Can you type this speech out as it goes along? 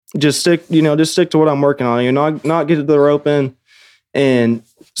just stick to what I'm working on. Not get to the rope and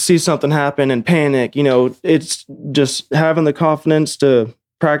see something happen and panic. It's just having the confidence to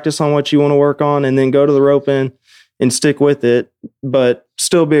practice on what you want to work on and then go to the rope and stick with it, but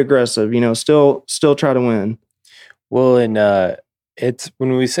still be aggressive, still try to win. Well, and it's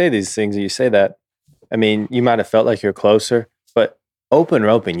when we say these things, you say that, I mean, you might have felt like you're closer, but open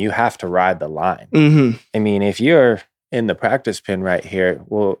roping, you have to ride the line. Mm-hmm. I mean, if you're in the practice pin right here,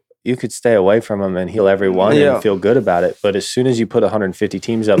 well, you could stay away from them and heal every one and feel good about it. But as soon as you put 150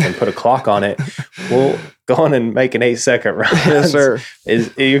 teams up and put a clock on it, well, go on and make an 8-second run. Yes, sir.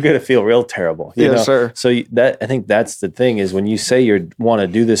 You're going to feel real terrible. Yes, sir. So I think that's the thing is when you say you want to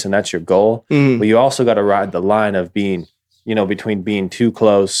do this and that's your goal, but you also got to ride the line of being, between being too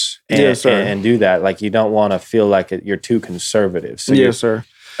close and do that. Like you don't want to feel like you're too conservative. So yes, sir.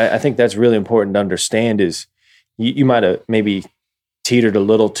 I think that's really important to understand is you might have maybe teetered a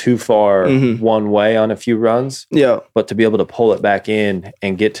little too far one way on a few runs. Yeah. But to be able to pull it back in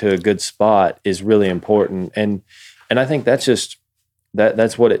and get to a good spot is really important. And I think that's just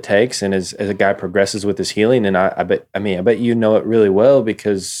that's what it takes. And as a guy progresses with his healing, and I bet you know it really well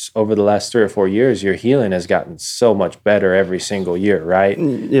because over the last 3 or 4 years, your healing has gotten so much better every single year, right?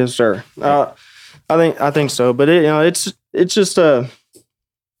 Yes, sir. I think so. But it's just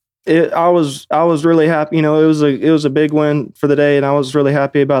I was really happy. It was a big win for the day, and I was really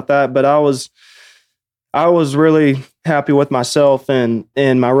happy about that. But I was really happy with myself and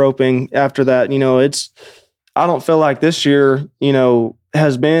my roping after that. I don't feel like this year,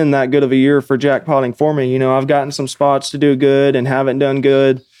 has been that good of a year for jackpotting for me. I've gotten some spots to do good and haven't done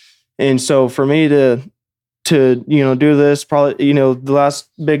good, and so for me to do this probably the last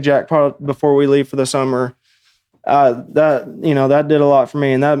big jackpot before we leave for the summer. That did a lot for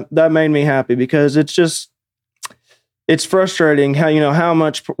me, and that made me happy because it's frustrating how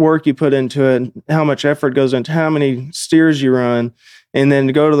much work you put into it, how much effort goes into how many steers you run, and then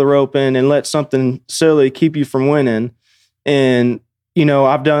to go to the rope and let something silly keep you from winning. And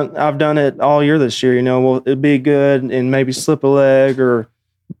I've done it all year this year. Well, it'd be good and maybe slip a leg or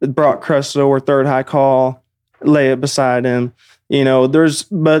Brock Crusoe or third high call, lay it beside him.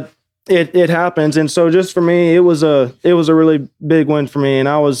 But it happens, and so just for me, it was a really big win for me, and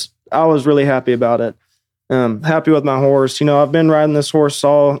I was really happy about it. Happy with my horse. I've been riding this horse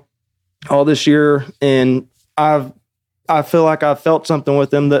all this year, and I feel like I've felt something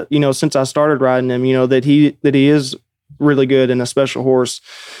with him that since I started riding him. That he is really good and a special horse,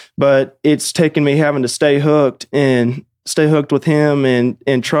 but it's taken me having to stay hooked with him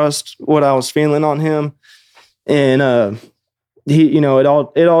and trust what I was feeling on him, and he,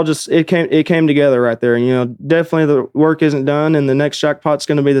 it came together right there. And, definitely the work isn't done, and the next jackpot's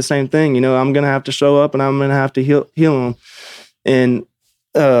going to be the same thing. I'm going to have to show up and I'm going to have to heal him. And,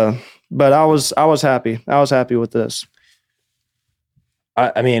 but I was happy. I was happy with this.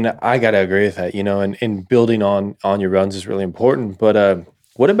 I mean, I got to agree with that, and building on your runs is really important. But,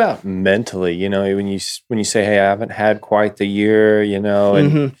 what about mentally, when you say, hey, I haven't had quite the year,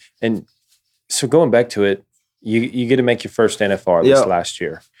 and so going back to it, you get to make your first NFR this last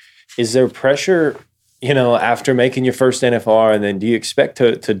year. Is there pressure, after making your first NFR, and then do you expect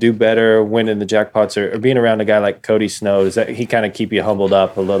to do better winning the jackpots or being around a guy like Cody Snow? Does that he kind of keep you humbled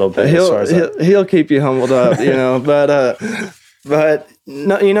up a little bit? He'll keep you humbled up, but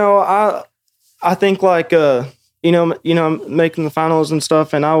no, I think like making the finals and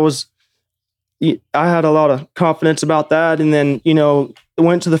stuff, and I had a lot of confidence about that, and then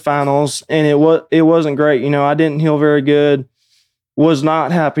went to the finals, and it wasn't great. I didn't heal very good, was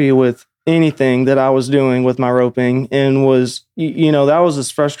not happy with anything that I was doing with my roping, and was that was as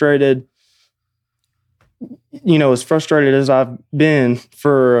frustrated as I've been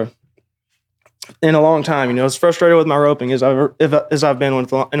in a long time. As frustrated with my roping as I've been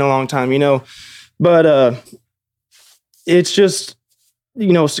in a long time. But it's just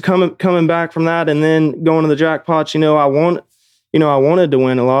coming back from that and then going to the jackpots. I wanted to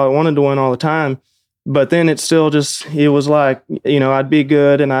win a lot. I wanted to win all the time, but then it was like, I'd be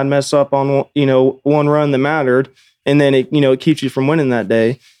good and I'd mess up on, one run that mattered. And then it keeps you from winning that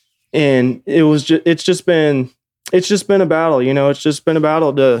day. And it's just been a battle, it's just been a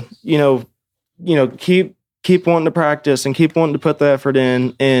battle to, keep wanting to practice and keep wanting to put the effort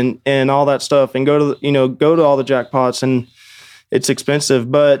in and all that stuff and go to all the jackpots, and it's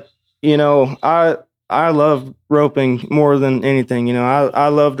expensive, but I love roping more than anything. I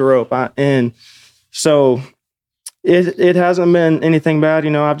love to rope. And so it hasn't been anything bad.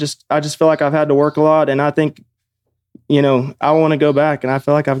 I just feel like I've had to work a lot, and I think, I want to go back, and I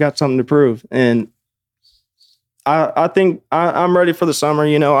feel like I've got something to prove. And I think I'm ready for the summer.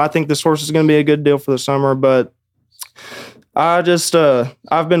 I think this horse is going to be a good deal for the summer, but I've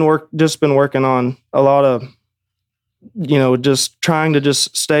been working on a lot of, just trying to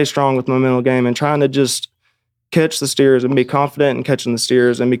just stay strong with my mental game and trying to just catch the steers and be confident in catching the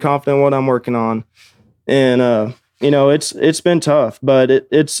steers and be confident in what I'm working on. And, it's been tough, but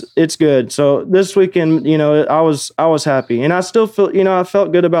it's good. So this weekend, I was happy, and I still feel, I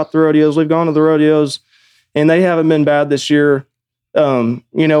felt good about the rodeos. We've gone to the rodeos and they haven't been bad this year.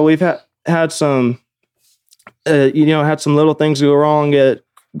 We've had some, had some little things go wrong at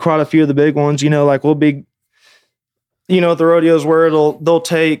quite a few of the big ones, like we'll be, at the rodeos where they'll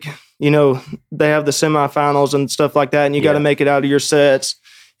take, they have the semifinals and stuff like that. And you got to make it out of your sets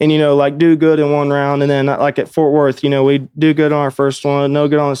and, like do good in one round. And then like at Fort Worth, we do good on our first one, no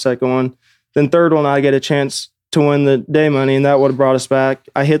good on the second one. Then third one, I get a chance to win the day money, and that would have brought us back.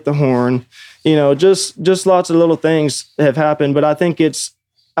 I hit the horn, just lots of little things have happened. But I think in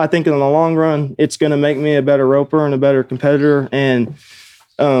the long run, it's going to make me a better roper and a better competitor. And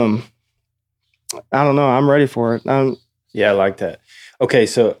I don't know, I'm ready for it. Yeah, I like that. Okay,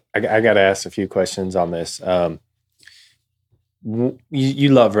 so I got to ask a few questions on this. You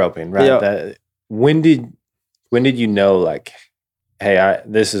love roping, right? Yeah. When did you know, like, hey,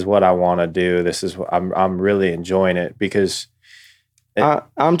 this is what I want to do. This is what I'm really enjoying it? Because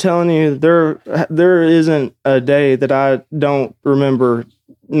I'm telling you, there isn't a day that I don't remember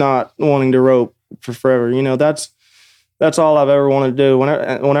not wanting to rope for forever. That's all I've ever wanted to do.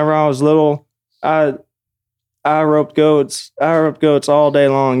 Whenever I was little, I roped goats. I roped goats all day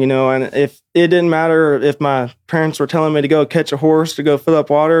long, and if it didn't matter if my parents were telling me to go catch a horse to go fill up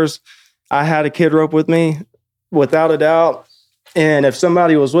waters, I had a kid rope with me without a doubt. And if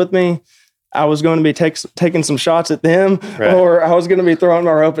somebody was with me, I was going to be taking some shots at them, right, or I was going to be throwing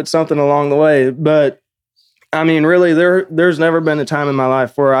my rope at something along the way. But I mean, really, there's never been a time in my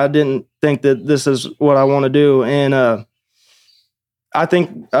life where I didn't think that this is what I want to do. And, I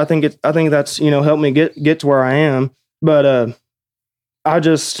think that's, helped me get to where I am, but, I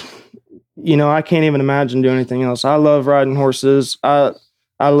just, I can't even imagine doing anything else. I love riding horses. I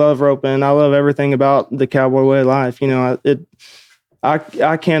love roping. I love everything about the cowboy way of life.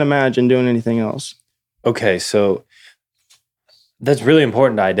 I can't imagine doing anything else. Okay. So that's really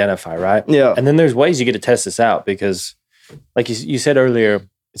important to identify, right? Yeah. And then there's ways you get to test this out because like you said earlier,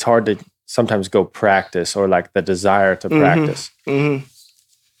 it's hard to sometimes go practice or like the desire to practice.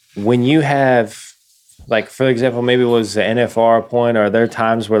 Mm-hmm. When you have, like, for example, maybe it was the NFR point, or are there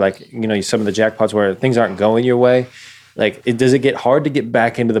times where like, some of the jackpots where things aren't going your way? Like, does it get hard to get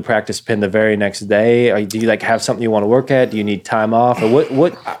back into the practice pen the very next day? Or do you like have something you want to work at? Do you need time off? Or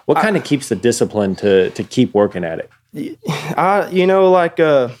what kind of keeps the discipline to keep working at it? After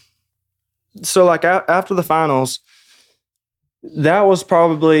the finals, that was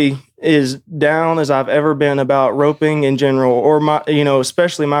probably as down as I've ever been about roping in general, or my,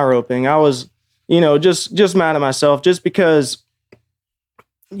 especially my roping. I was, just mad at myself just because,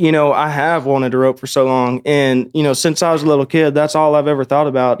 I have wanted to rope for so long. And, since I was a little kid, that's all I've ever thought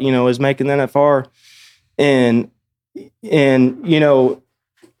about, is making the NFR. And,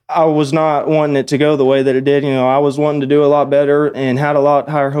 I was not wanting it to go the way that it did. I was wanting to do a lot better and had a lot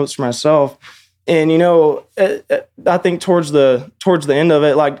higher hopes for myself. And, I think towards the end of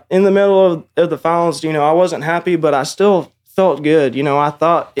it, like in the middle of the finals, I wasn't happy, but I still felt good. I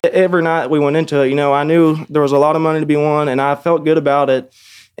thought every night we went into it, I knew there was a lot of money to be won, and I felt good about it.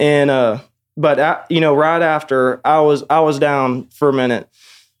 And, but right after I was down for a minute,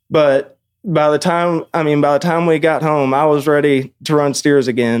 but by the time we got home, I was ready to run steers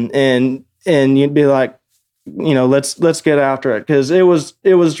again. And you'd be like, let's get after it. Cause it was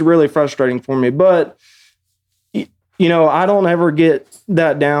really frustrating for me, but I don't ever get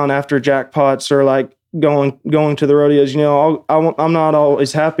that down after jackpots or like going to the rodeos. I'm not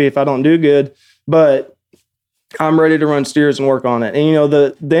always happy if I don't do good, but I'm ready to run steers and work on it. And,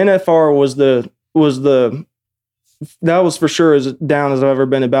 the NFR that was for sure as down as I've ever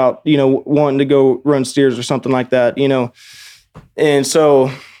been about, wanting to go run steers or something like that, and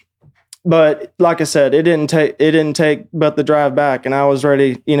so, but like I said, it didn't take but the drive back, and I was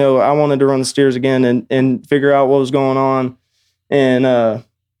ready. I wanted to run the steers again and figure out what was going on. And I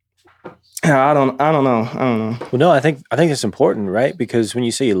don't know. Well, no, I think it's important, right? Because when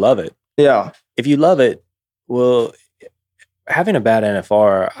you say you love it, yeah, if you love it, well, having a bad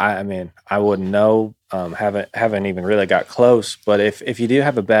NFR, I wouldn't know. Haven't even really got close. But if you do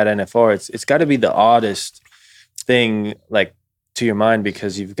have a bad NFR, it's got to be the oddest thing, like, to your mind,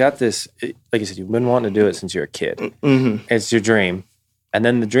 because you've got this, like you said, you've been wanting to do it since you're a kid. Mm-hmm. It's your dream. And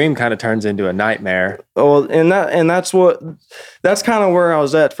then the dream kind of turns into a nightmare. Well, that's kind of where I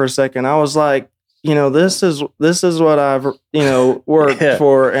was at for a second. I was like, this is what I've, worked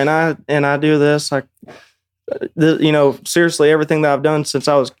for. And I do this, like, seriously, everything that I've done since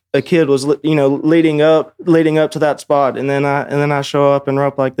I was a kid was, leading up to that spot. And then I show up and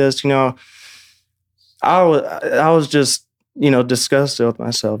rope like this, I was just, disgusted with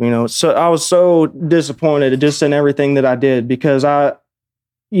myself, so I was so disappointed just in everything that I did, because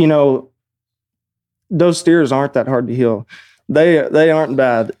those steers aren't that hard to heal. They aren't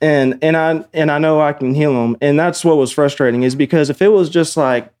bad. And I know I can heal them. And that's what was frustrating, is because if it was just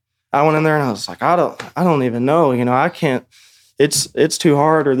like, I went in there and I was like, I don't even know, I can't, it's too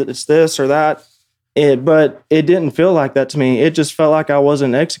hard, or it's this or that. But it didn't feel like that to me. It just felt like I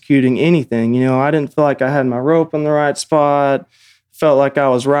wasn't executing anything. I didn't feel like I had my rope in the right spot. Felt like I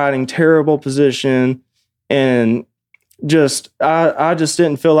was riding terrible position, and I just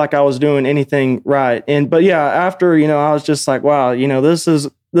didn't feel like I was doing anything right. But yeah, after, I was just like, wow, this is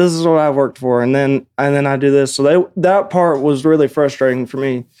what I've worked for. And then I do this. So that part was really frustrating for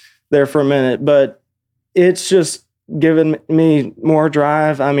me there for a minute, but it's just given me more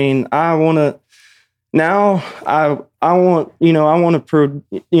drive. I mean, I want to prove,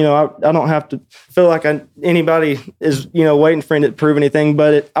 I don't have to feel like anybody is, waiting for me to prove anything,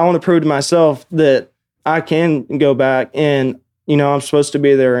 but I want to prove to myself that I can go back, and, I'm supposed to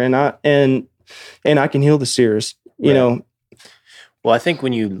be there, and I can heal the steers, Well, I think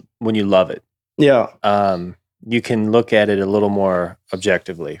when you love it, you can look at it a little more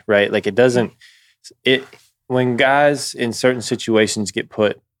objectively, right? Like when guys in certain situations get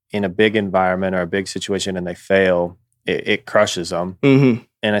put in a big environment or a big situation and they fail, it crushes them. Mm-hmm.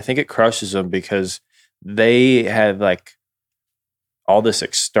 And I think it crushes them because they have like all this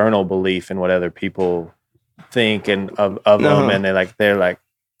external belief in what other people think and of them. And they're like, they're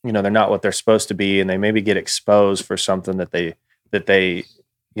not what they're supposed to be. And they maybe get exposed for something that they,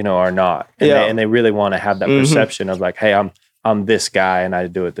 are not. And they really want to have that perception of like, hey, I'm this guy and I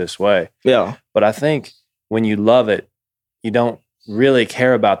do it this way. Yeah. But I think when you love it, you don't really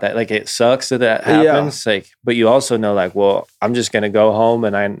care about that. Like, it sucks that happens. Like, but you also know, like, well, I'm just going to go home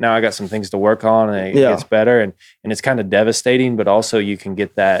and I got some things to work on, and it gets better. And it's kind of devastating, but also you can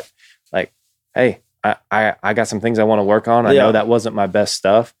get that, like, hey, I got some things I want to work on. I know that wasn't my best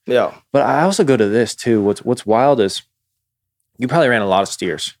stuff. Yeah. But I also go to this too. What's wild is you probably ran a lot of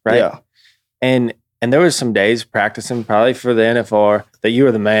steers, right? Yeah. And there was some days practicing probably for the NFR that you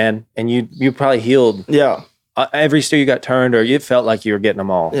were the man, and you probably healed. Yeah. Every steer you got turned, or you felt like you were getting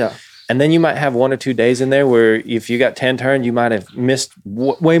them all. Yeah. And then you might have 1 or 2 days in there where if you got 10 turned, you might have missed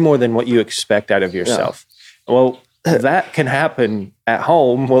way more than what you expect out of yourself. Yeah. Well, that can happen at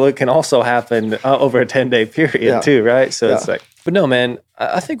home. Well, it can also happen over a 10-day period too, right? So it's like, but no, man,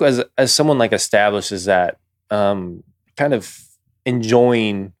 I think as someone like establishes that kind of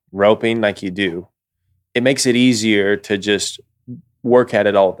enjoying roping like you do, it makes it easier to just work at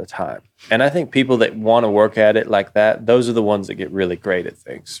it all the time. And I think people that want to work at it like that, those are the ones that get really great at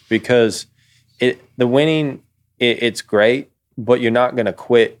things, because the winning, it's great, but you're not going to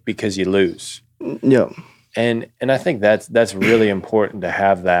quit because you lose. Yeah. And I think that's really important to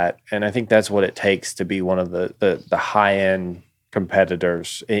have that. And I think that's what it takes to be one of the high-end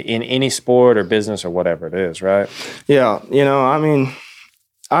competitors in any sport or business or whatever it is, right? Yeah. I mean,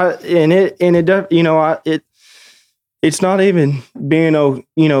 it's not even being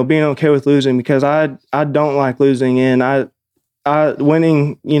okay with losing, because I don't like losing, and I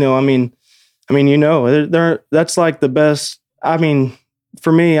winning, that's like the best. I mean,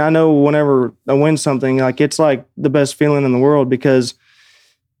 for me, I know whenever I win something, like, it's like the best feeling in the world, because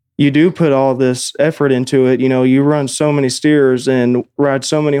you do put all this effort into it. You run so many steers and ride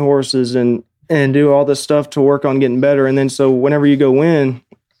so many horses and do all this stuff to work on getting better. And then so whenever you go win,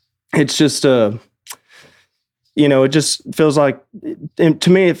 it's just it just feels like, to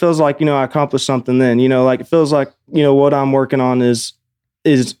me, it feels like, I accomplished something then, like, it feels like, what I'm working on is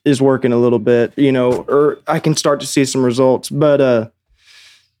working a little bit, or I can start to see some results. But,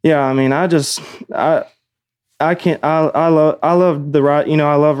 yeah, I mean, I love the ride,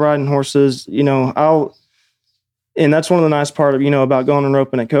 I love riding horses, and that's one of the nice part of, about going and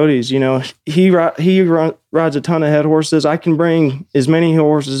roping at Cody's. He rides a ton of head horses. I can bring as many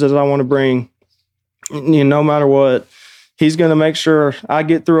horses as I want to bring, no matter what. He's going to make sure I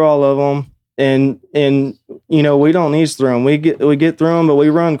get through all of them. And we don't ease through them. We get through them, but we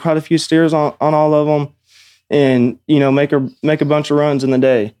run quite a few steers on all of them, and, make a bunch of runs in the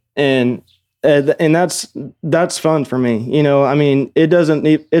day. And that's fun for me. I mean, it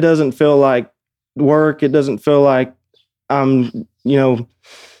doesn't feel like work. It doesn't feel like I'm you know,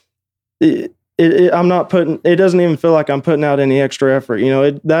 I'm not putting, it doesn't even feel like I'm putting out any extra effort. You know,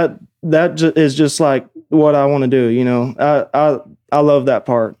 is just like what I want to do. You know, I love that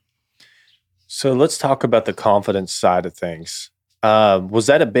part. So let's talk about the confidence side of things. Was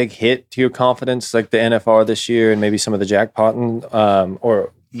that a big hit to your confidence, like the NFR this year and maybe some of the jackpotting?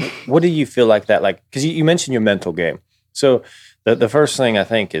 Or what do you feel like that, like, because you mentioned your mental game. So the first thing I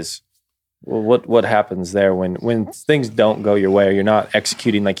think is, well, what happens there when things don't go your way or you're not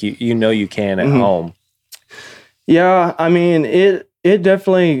executing like you know you can at home? Yeah, I mean, it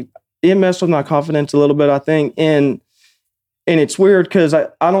definitely, it messed with my confidence a little bit, I think. And it's weird because I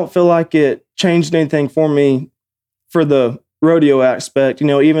don't feel like it changed anything for me for the rodeo aspect, you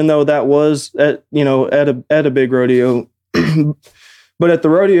know, even though that was at a big rodeo. But at the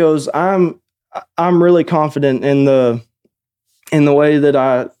rodeos, I'm really confident in the way that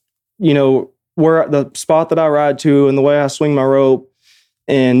I, you know, where the spot that I ride to and the way I swing my rope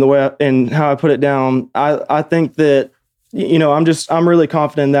and the way and how I put it down. I think that, you know, I'm really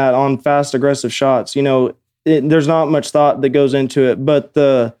confident in that on fast, aggressive shots. You know, there's not much thought that goes into it, but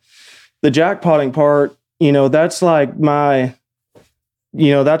the jackpotting part, you know, that's like that's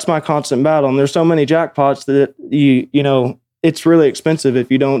my constant battle. And there's so many jackpots that you know, it's really expensive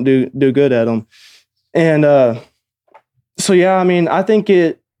if you don't do good at them. And so yeah, I mean, I think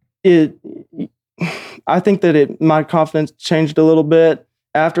my confidence changed a little bit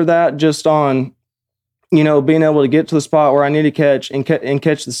after that, just on, you know, being able to get to the spot where I need to catch and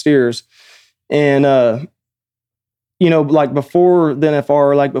catch the steers. And you know, like before the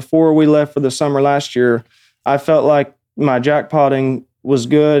NFR, like before we left for the summer last year, I felt like my jackpotting was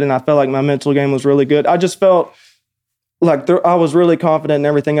good and I felt like my mental game was really good. I just felt like I was really confident in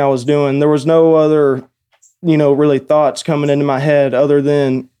everything I was doing. There was no other, you know, really thoughts coming into my head other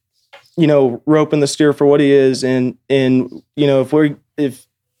than, you know, roping the steer for what he is. And you know, if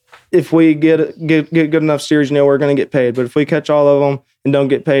we get good enough steers, you know, we're going to get paid. But if we catch all of them and don't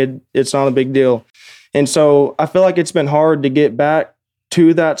get paid, it's not a big deal. And so I feel like it's been hard to get back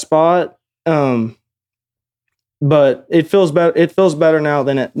to that spot. But it feels better. It feels better now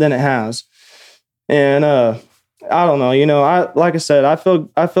than it has. And I don't know. You know, like I said, I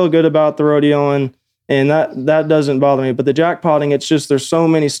feel good about the rodeoing, and that doesn't bother me. But the jackpotting, it's just there's so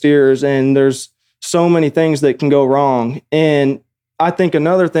many steers and there's so many things that can go wrong. And I think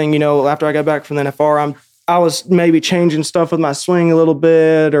another thing, you know, after I got back from the NFR, I was maybe changing stuff with my swing a little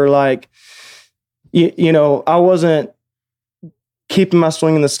bit, or like, you know, I wasn't keeping my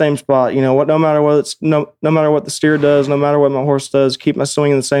swing in the same spot. You know, no matter what the steer does, no matter what my horse does, keep my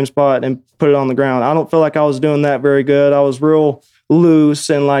swing in the same spot and put it on the ground. I don't feel like I was doing that very good. I was real loose,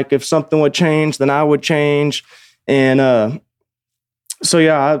 and like if something would change, then I would change. And so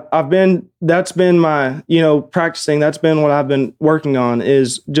yeah, that's been my, you know, practicing. That's been what I've been working on,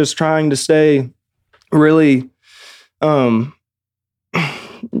 is just trying to stay really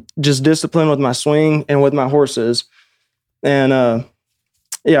just disciplined with my swing and with my horses. And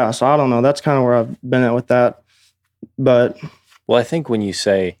yeah, so I don't know. That's kind of where I've been at with that. But well, I think when you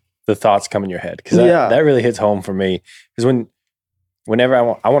say the thoughts come in your head, because that really hits home for me. Because whenever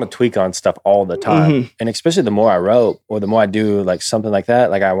I want to tweak on stuff all the time, and especially the more I rope or the more I do like something like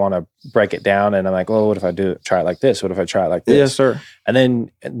that, like I want to break it down, and I'm like, well, what if I try it like this? What if I try it like this? Yes, sir. And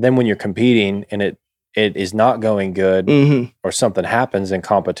then when you're competing and it is not going good, or something happens in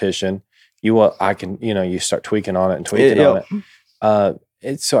competition, you start tweaking on it and tweaking on it.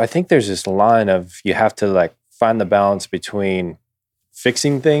 So I think there's this line of, you have to like find the balance between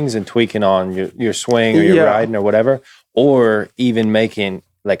fixing things and tweaking on your swing or your riding or whatever, or even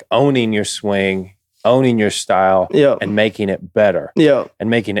owning your swing, owning your style, and making it better, and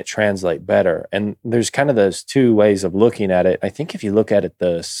making it translate better. And there's kind of those two ways of looking at it. I think if you look at it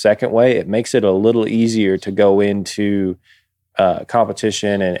the second way, it makes it a little easier to go into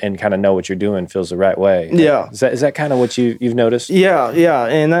competition and kind of know what you're doing feels the right way. Is that kind of what you've noticed? Yeah.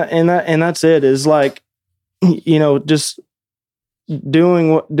 And that's it, is like, you know, just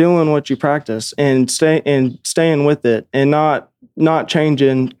doing what you practice and staying with it, and not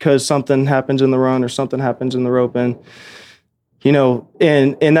changing because something happens in the run or something happens in the roping. You know,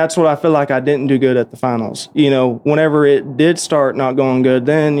 and that's what I feel like I didn't do good at the finals. You know, whenever it did start not going good,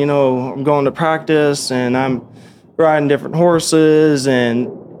 then, you know, I'm going to practice and I'm riding different horses and,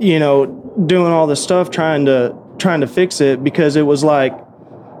 you know, doing all this stuff trying to fix it, because it was like,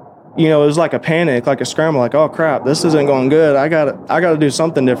 you know, it was like a panic, like a scramble, like, oh crap, this isn't going good. I gotta do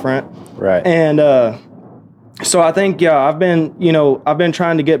something different. Right. And so I think, I've been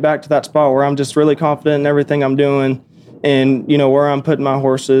trying to get back to that spot where I'm just really confident in everything I'm doing, and, you know, where I'm putting my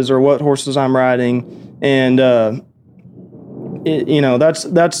horses or what horses I'm riding. And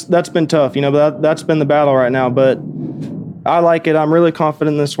that's been tough, but that's been the battle right now. But I like it. I'm really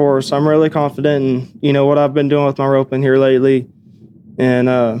confident in this horse. I'm really confident in, what I've been doing with my roping here lately. And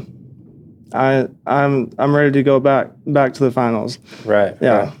I'm ready to go back to the finals. Right.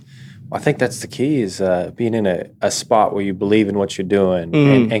 Yeah. Right. Well, I think that's the key is being in a spot where you believe in what you're doing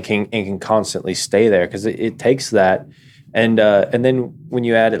and can constantly stay there, because it takes that. And then when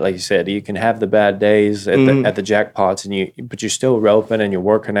you add it, like you said, you can have the bad days at the jackpots, but you're still roping and you're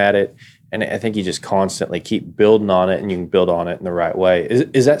working at it. And I think you just constantly keep building on it, and you can build on it in the right way.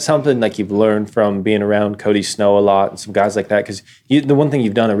 Is that something like you've learned from being around Cody Snow a lot and some guys like that? Because the one thing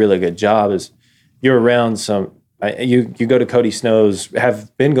you've done a really good job is you're around some. You go to Cody Snow's,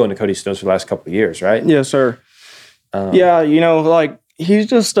 have been going to Cody Snow's for the last couple of years, right? Yes, sir. Yeah, like he's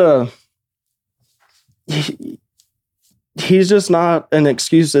just he's just not an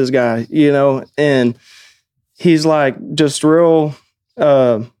excuses guy, and he's like just real.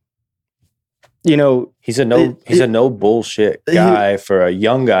 He's a no bullshit guy for a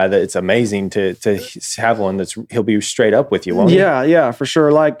young guy. That it's amazing to have one he'll be straight up with you, won't he? Yeah, for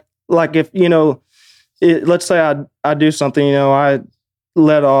sure. Like if let's say I do something, I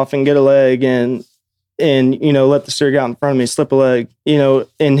let off and get a leg and let the steer get out in front of me, slip a leg.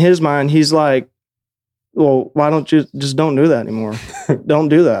 In his mind, he's like, well, why don't you just don't do that anymore? Don't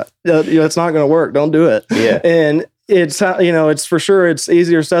do that. It's not going to work. Don't do it. Yeah. And it's for sure it's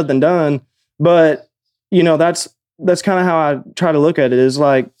easier said than done. But, that's kind of how I try to look at it is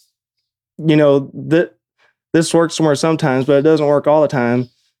like, that this works somewhere sometimes, but it doesn't work all the time.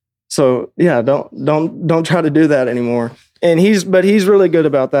 So yeah, don't try to do that anymore. And he's really good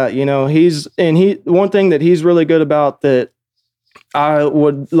about that. One thing that he's really good about that I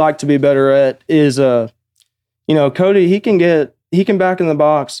would like to be better at is, Cody, he can back in the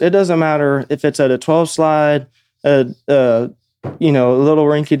box. It doesn't matter if it's at a 12 slide, a little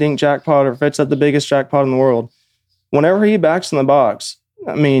rinky-dink jackpot, or if it's at the biggest jackpot in the world. Whenever he backs in the box,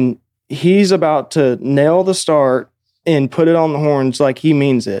 I mean, he's about to nail the start and put it on the horns like he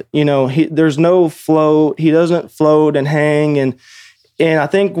means it. There's no float. He doesn't float and hang. And I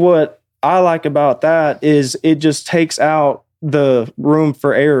think what I like about that is it just takes out the room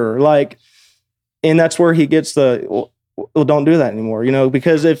for error. And that's where he gets well, don't do that anymore,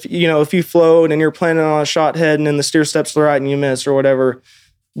 because if you float and you're planning on a shot head and then the steer steps to the right and you miss or whatever,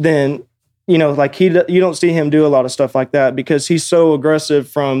 then, you don't see him do a lot of stuff like that because he's so aggressive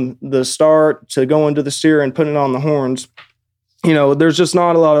from the start to go into the steer and putting it on the horns. There's just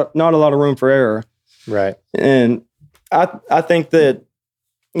not a lot of room for error. Right. And I think that,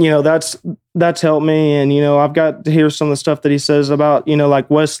 that's helped me. And, I've got to hear some of the stuff that he says about, like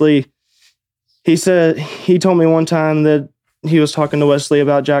Wesley. He told me one time that he was talking to Wesley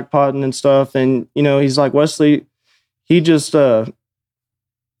about jackpotting and stuff. And, he's like, Wesley, he just,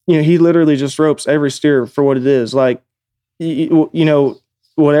 he literally just ropes every steer for what it is. Like,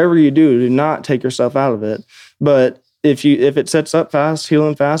 whatever you do not take yourself out of it. But if it sets up fast, heel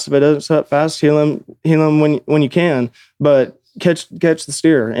him fast. If it doesn't set up fast, heel him when you can. But catch the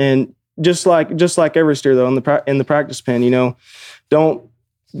steer. And just like every steer though, in the practice pen,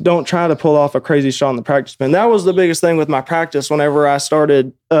 don't try to pull off a crazy shot in the practice pen. That was the biggest thing with my practice whenever I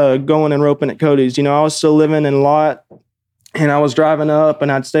started going and roping at Cody's. I was still living in a lot, and I was driving up,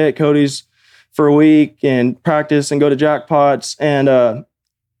 and I'd stay at Cody's for a week and practice and go to jackpots. And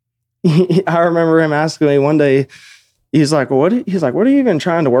I remember him asking me one day, he's like, what are you even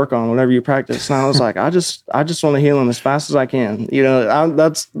trying to work on whenever you practice? And I was like, I just want to heel him as fast as I can.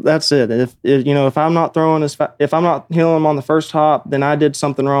 That's it. If I'm not throwing if I'm not heeling him on the first hop, then I did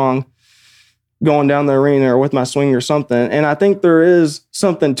something wrong going down the arena or with my swing or something. And I think there is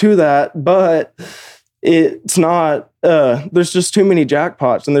something to that, but it's not, there's just too many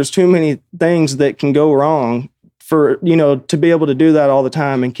jackpots and there's too many things that can go wrong for, to be able to do that all the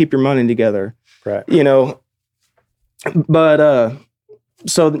time and keep your money together. Right. But,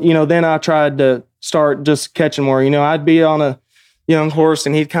 so, then I tried to start just catching more. I'd be on a young horse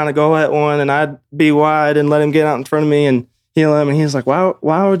and he'd kind of go at one and I'd be wide and let him get out in front of me and heel him. And he's like,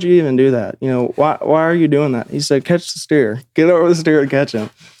 why would you even do that? Why are you doing that? He said, catch the steer. Get over the steer and catch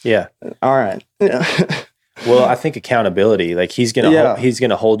him. Yeah. All right. Yeah. Well, I think accountability, like he's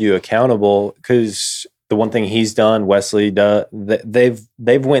gonna hold you accountable, because the one thing he's done, Wesley does,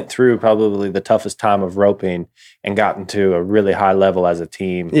 they've went through probably the toughest time of roping and gotten to a really high level as a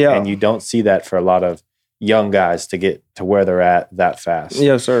team. Yeah. And you don't see that for a lot of young guys to get to where they're at that fast.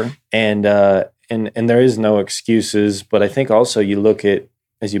 Yes, sir. And there is no excuses, but I think also you look at,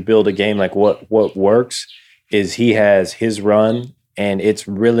 as you build a game, like what works is he has his run and it's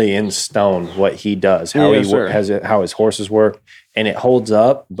really in stone what he does, how how his horses work, and it holds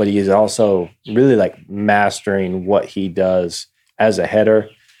up. But he is also really like mastering what he does as a header.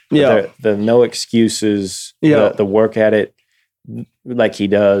 Yeah, the no excuses. Yeah. The work at it like he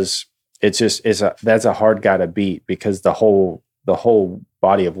does. That's a hard guy to beat, because the whole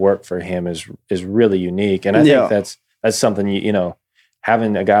body of work for him is really unique, and I think that's something you know,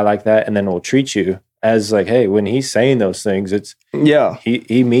 having a guy like that, and then will treat you as like, hey, when he's saying those things, it's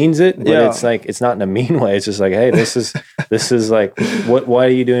he means it, but it's like, it's not in a mean way. It's just like, hey, this is like, why are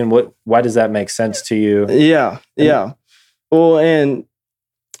you doing why does that make sense to you? Yeah. Well, and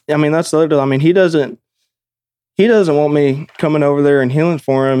I mean, that's the other deal. I mean, he doesn't want me coming over there and healing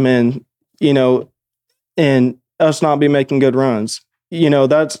for him, and you know, and us not be making good runs. You know,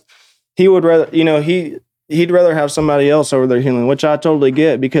 he would rather, you know, he'd rather have somebody else over there healing, which I totally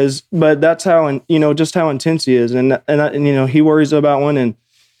get, but that's how, and you know, just how intense he is, and you know, he worries about one,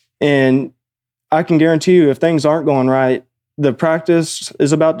 and I can guarantee you, if things aren't going right, the practice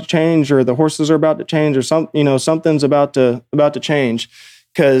is about to change, or the horses are about to change, or something's about to change,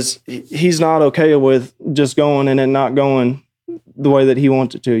 because he's not okay with just going and it not going the way that he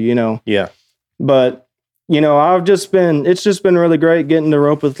wants it to, you know. Yeah. But you know, it's just been really great getting to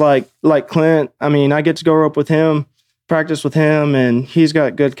rope with like Clint. I mean, I get to go rope with him, practice with him, and he's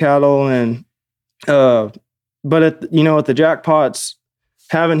got good cattle. And but at the jackpots,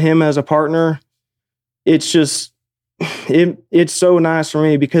 having him as a partner, it's just it's so nice for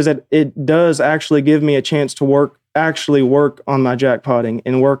me, because it does actually give me a chance to work on my jackpotting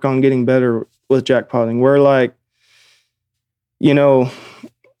and work on getting better with jackpotting. Where like, you know,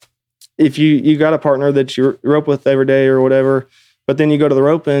 if you got a partner that you rope with every day or whatever, but then you go to the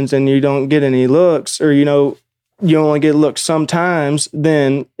rope-ins and you don't get any looks, or, you know, you only get looks sometimes,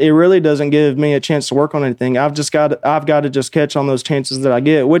 then it really doesn't give me a chance to work on anything. I've got to just catch on those chances that I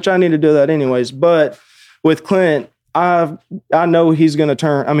get, which I need to do that anyways. But with Clint, I know he's going to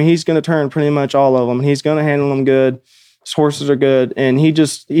turn. I mean, he's going to turn pretty much all of them. He's going to handle them good. His horses are good. And he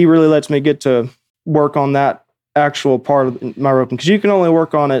really lets me get to work on that actual part of my roping, because you can only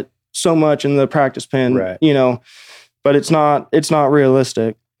work on it so much in the practice pen, right, you know, but it's not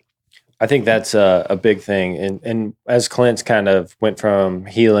realistic. I think that's a big thing. And as Clint's kind of went from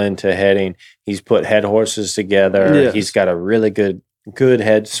heeling to heading, he's put head horses together. Yes. He's got a really good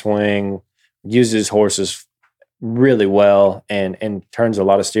head swing, uses horses really well, and turns a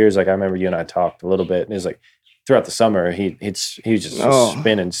lot of steers. Like I remember you and I talked a little bit, and it's like throughout the summer, he was just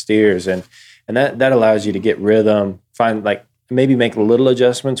spinning steers, and that allows you to get rhythm, find like, maybe make little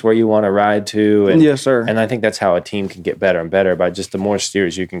adjustments where you want to ride to. And, yes, sir. And I think that's how a team can get better and better, by just the more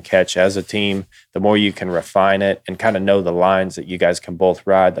steers you can catch as a team, the more you can refine it and kind of know the lines that you guys can both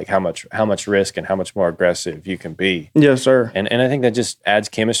ride, like how much risk and how much more aggressive you can be. Yes, sir. And I think that just adds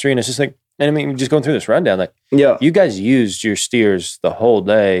chemistry. And it's just like, and I mean, just going through this rundown, like, yeah, you guys used your steers the whole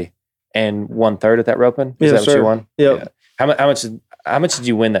day and 1/3 at that roping. Is that what you won? Yep. Yeah. How much did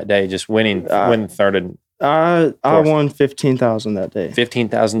you win that day? Just win third and I won $15,000 that day.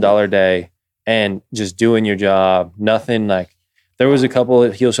 $15,000 day, and just doing your job. Nothing like, there was a couple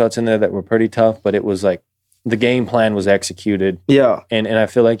of heel shots in there that were pretty tough, but it was like the game plan was executed. Yeah, and I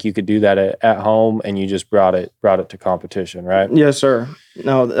feel like you could do that at home, and you just brought it to competition, right? Yes, sir.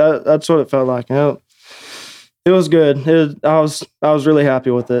 No, that's what it felt like. You know, it was good. I was really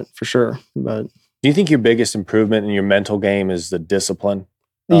happy with it for sure. But do you think your biggest improvement in your mental game is the discipline?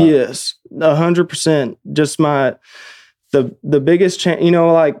 Yes, 100%. Just the biggest change, you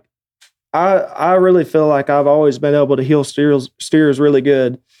know, like I really feel like I've always been able to heel steers really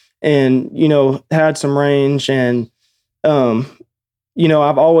good, and, you know, had some range, and, you know,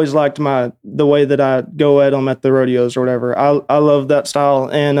 I've always liked the way that I go at them at the rodeos or whatever. I love that style.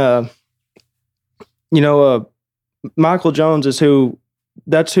 And, you know, Michael Jones is who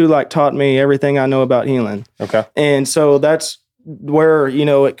like taught me everything I know about heeling. Okay. And so that's where, you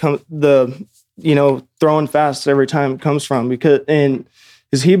know, it comes, you know, throwing fast every time it comes from, because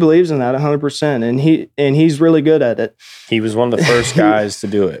he believes in that 100%, and he's really good at it. He was one of the first guys to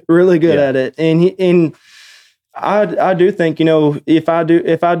do it. Really good at it. And I do think, you know, if I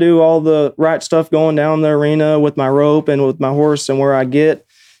do all the right stuff going down the arena with my rope and with my horse and where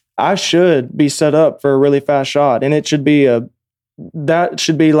I should be set up for a really fast shot, and that should be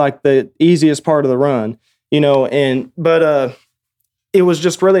like the easiest part of the run, you know. But it was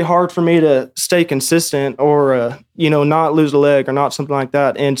just really hard for me to stay consistent, or you know, not lose a leg or not something like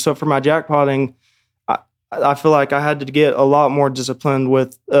that. And so for my jackpotting, I feel like I had to get a lot more disciplined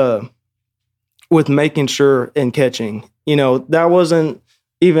with making sure and catching. You know, that wasn't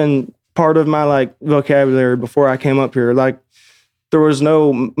even part of my like vocabulary before I came up here. Like, there was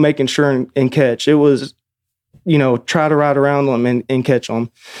no making sure and catch. It was, try to ride around them and catch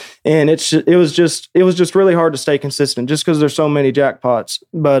them. And it was just really hard to stay consistent just because there's so many jackpots.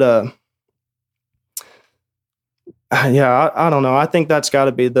 But, yeah, I don't know. I think that's got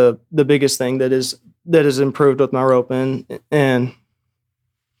to be the biggest thing that is improved with my roping, and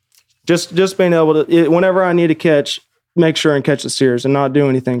just being able to, whenever I need to catch, make sure and catch the steers and not do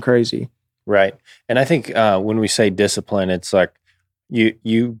anything crazy. Right. And I think when we say discipline, it's like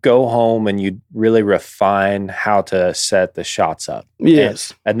you go home and you really refine how to set the shots up.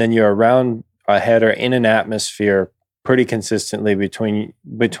 Yes. And then you're around a header in an atmosphere pretty consistently between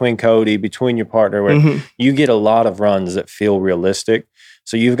Cody, between your partner, where you get a lot of runs that feel realistic.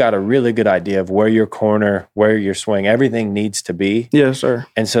 So you've got a really good idea of where your corner, where your swing, everything needs to be. Yes, sir.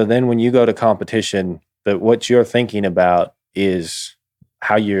 And so then when you go to competition, what you're thinking about is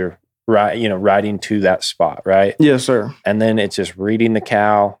how you're riding to that spot, right? Yes, sir. And then it's just reading the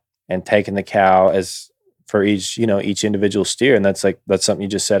cow and taking the cow as for each individual steer. And that's something you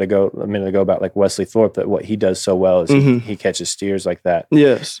just said a minute ago about like Wesley Thorpe, that what he does so well is he catches steers like that.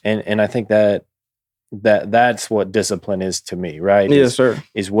 Yes. And I think that's what discipline is to me, right? Yes, sir.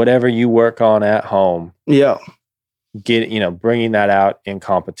 Is whatever you work on at home. Yeah. Bringing that out in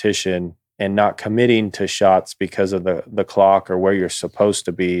competition and not committing to shots because of the clock or where you're supposed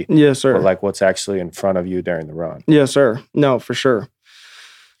to be. Yes, sir. But like what's actually in front of you during the run. Yes, sir. No, for sure.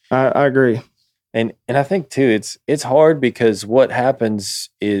 I agree. And I think too, it's hard because what happens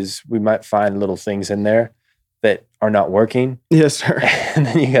is we might find little things in there that are not working. Yes, sir. And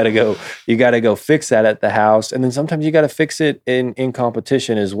then you gotta go fix that at the house. And then sometimes you gotta fix it in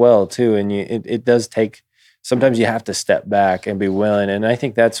competition as well too. And it does take, sometimes you have to step back and be willing. And I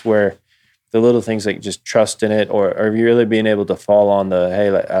think that's where the little things like just trust in it, or really being able to fall on the, hey,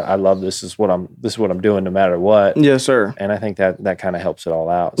 I love this. This is what I'm doing no matter what. Yes, sir. And I think that kind of helps it all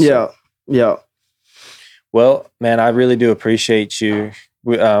out. So. Yeah. Yeah. Well, man, I really do appreciate you.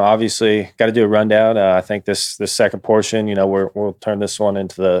 We obviously got to do a rundown. I think this second portion, we'll turn this one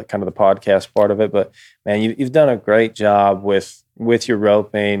into the kind of the podcast part of it. But man, you've done a great job with your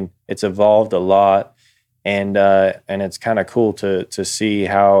roping. It's evolved a lot, and it's kind of cool to see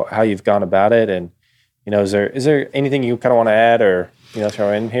how you've gone about it. And is there anything you kind of want to add or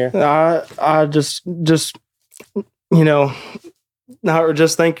throw in here? I just just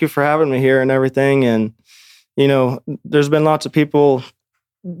thank you for having me here and everything. And there's been lots of people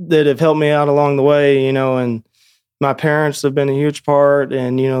that have helped me out along the way, and my parents have been a huge part.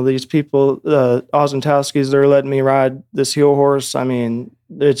 And, these people, Ozentowskis, they're letting me ride this heel horse. I mean,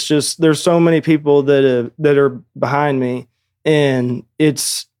 it's just, there's so many people that are behind me, and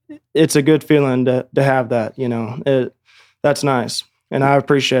it's a good feeling to have that, that's nice. And I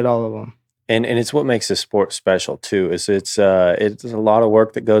appreciate all of them. And it's what makes this sport special too. Is it's a lot of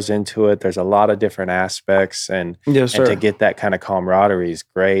work that goes into it. There's a lot of different aspects, and yes, sir. And to get that kind of camaraderie is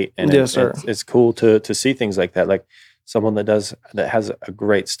great. And yes, sir. It's cool to see things like that, like someone that has a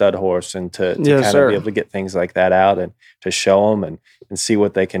great stud horse, and to yes, kind sir. of be able to get things like that out and to show them and see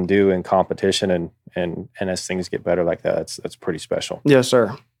what they can do in competition, and as things get better like that, that's pretty special. Yes,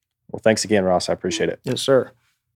 sir. Well, thanks again, Ross. I appreciate it. Yes, sir.